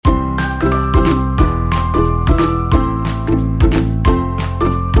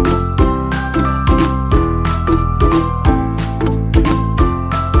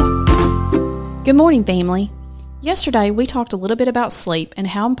Good morning, family. Yesterday, we talked a little bit about sleep and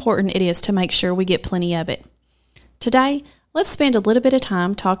how important it is to make sure we get plenty of it. Today, let's spend a little bit of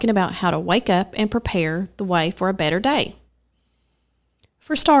time talking about how to wake up and prepare the way for a better day.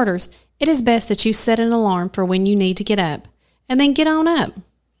 For starters, it is best that you set an alarm for when you need to get up, and then get on up.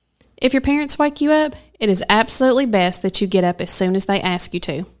 If your parents wake you up, it is absolutely best that you get up as soon as they ask you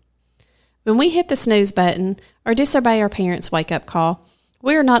to. When we hit the snooze button or disobey our parents' wake-up call,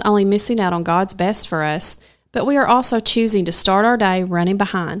 we are not only missing out on God's best for us, but we are also choosing to start our day running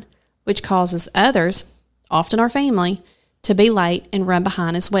behind, which causes others, often our family, to be late and run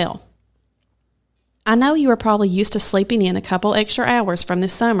behind as well. I know you are probably used to sleeping in a couple extra hours from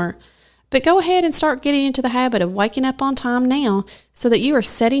this summer, but go ahead and start getting into the habit of waking up on time now so that you are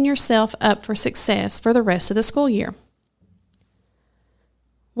setting yourself up for success for the rest of the school year.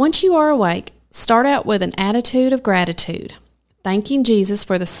 Once you are awake, start out with an attitude of gratitude, thanking Jesus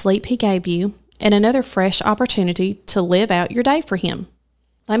for the sleep He gave you and another fresh opportunity to live out your day for Him.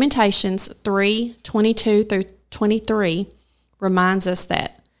 Lamentations 3:22-23 reminds us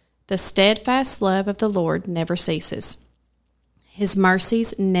that the steadfast love of the Lord never ceases. His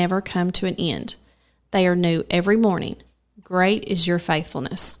mercies never come to an end. They are new every morning. Great is your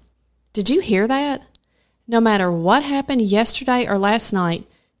faithfulness. Did you hear that? No matter what happened yesterday or last night,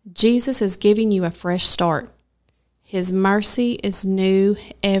 Jesus is giving you a fresh start. His mercy is new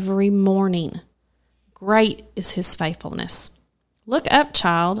every morning. Great is His faithfulness. Look up,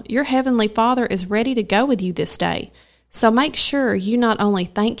 child. Your Heavenly Father is ready to go with you this day. So make sure you not only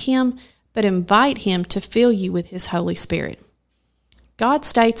thank Him, but invite Him to fill you with His Holy Spirit. God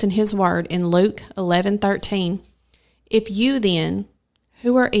states in His Word in Luke 11:13, "If you then,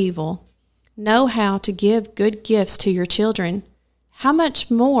 who are evil, know how to give good gifts to your children, how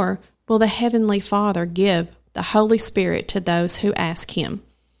much more will the Heavenly Father give the Holy Spirit to those who ask Him?"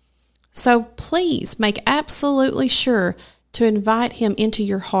 So please make absolutely sure to invite Him into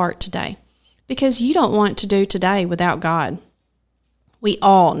your heart today, because you don't want to do today without God. We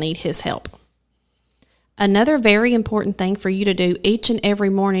all need His help. Another very important thing for you to do each and every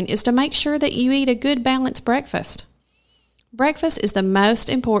morning is to make sure that you eat a good balanced breakfast. Breakfast is the most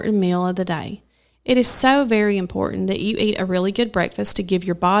important meal of the day. It is so very important that you eat a really good breakfast to give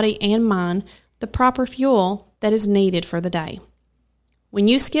your body and mind the proper fuel that is needed for the day. When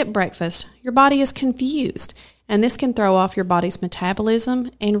you skip breakfast, your body is confused, and this can throw off your body's metabolism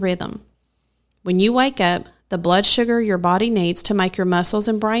and rhythm. When you wake up, the blood sugar your body needs to make your muscles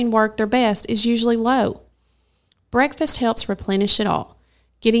and brain work their best is usually low. Breakfast helps replenish it all,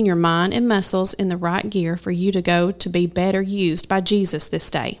 getting your mind and muscles in the right gear for you to go to be better used by Jesus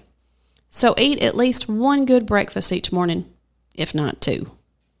this day. So eat at least one good breakfast each morning, if not two.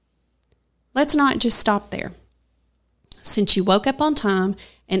 Let's not just stop there. Since you woke up on time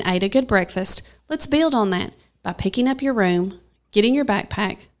and ate a good breakfast, let's build on that by picking up your room, getting your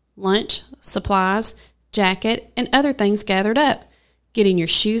backpack, lunch, supplies, jacket, and other things gathered up, getting your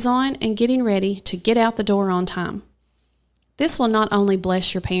shoes on, and getting ready to get out the door on time. This will not only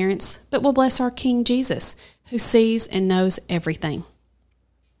bless your parents, but will bless our King Jesus, who sees and knows everything.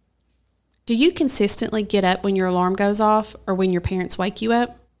 Do you consistently get up when your alarm goes off or when your parents wake you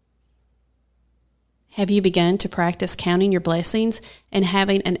up? Have you begun to practice counting your blessings and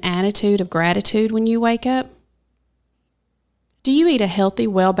having an attitude of gratitude when you wake up? Do you eat a healthy,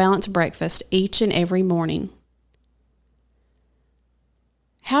 well-balanced breakfast each and every morning?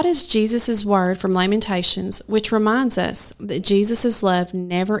 How does Jesus' word from Lamentations, which reminds us that Jesus' love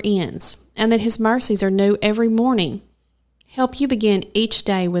never ends and that His mercies are new every morning, help you begin each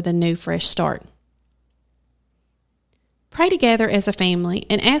day with a new, fresh start? Pray together as a family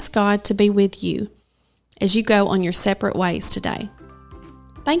and ask God to be with you as you go on your separate ways today.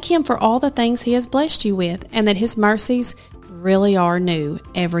 Thank Him for all the things He has blessed you with and that His mercies really are new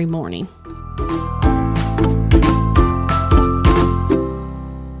every morning.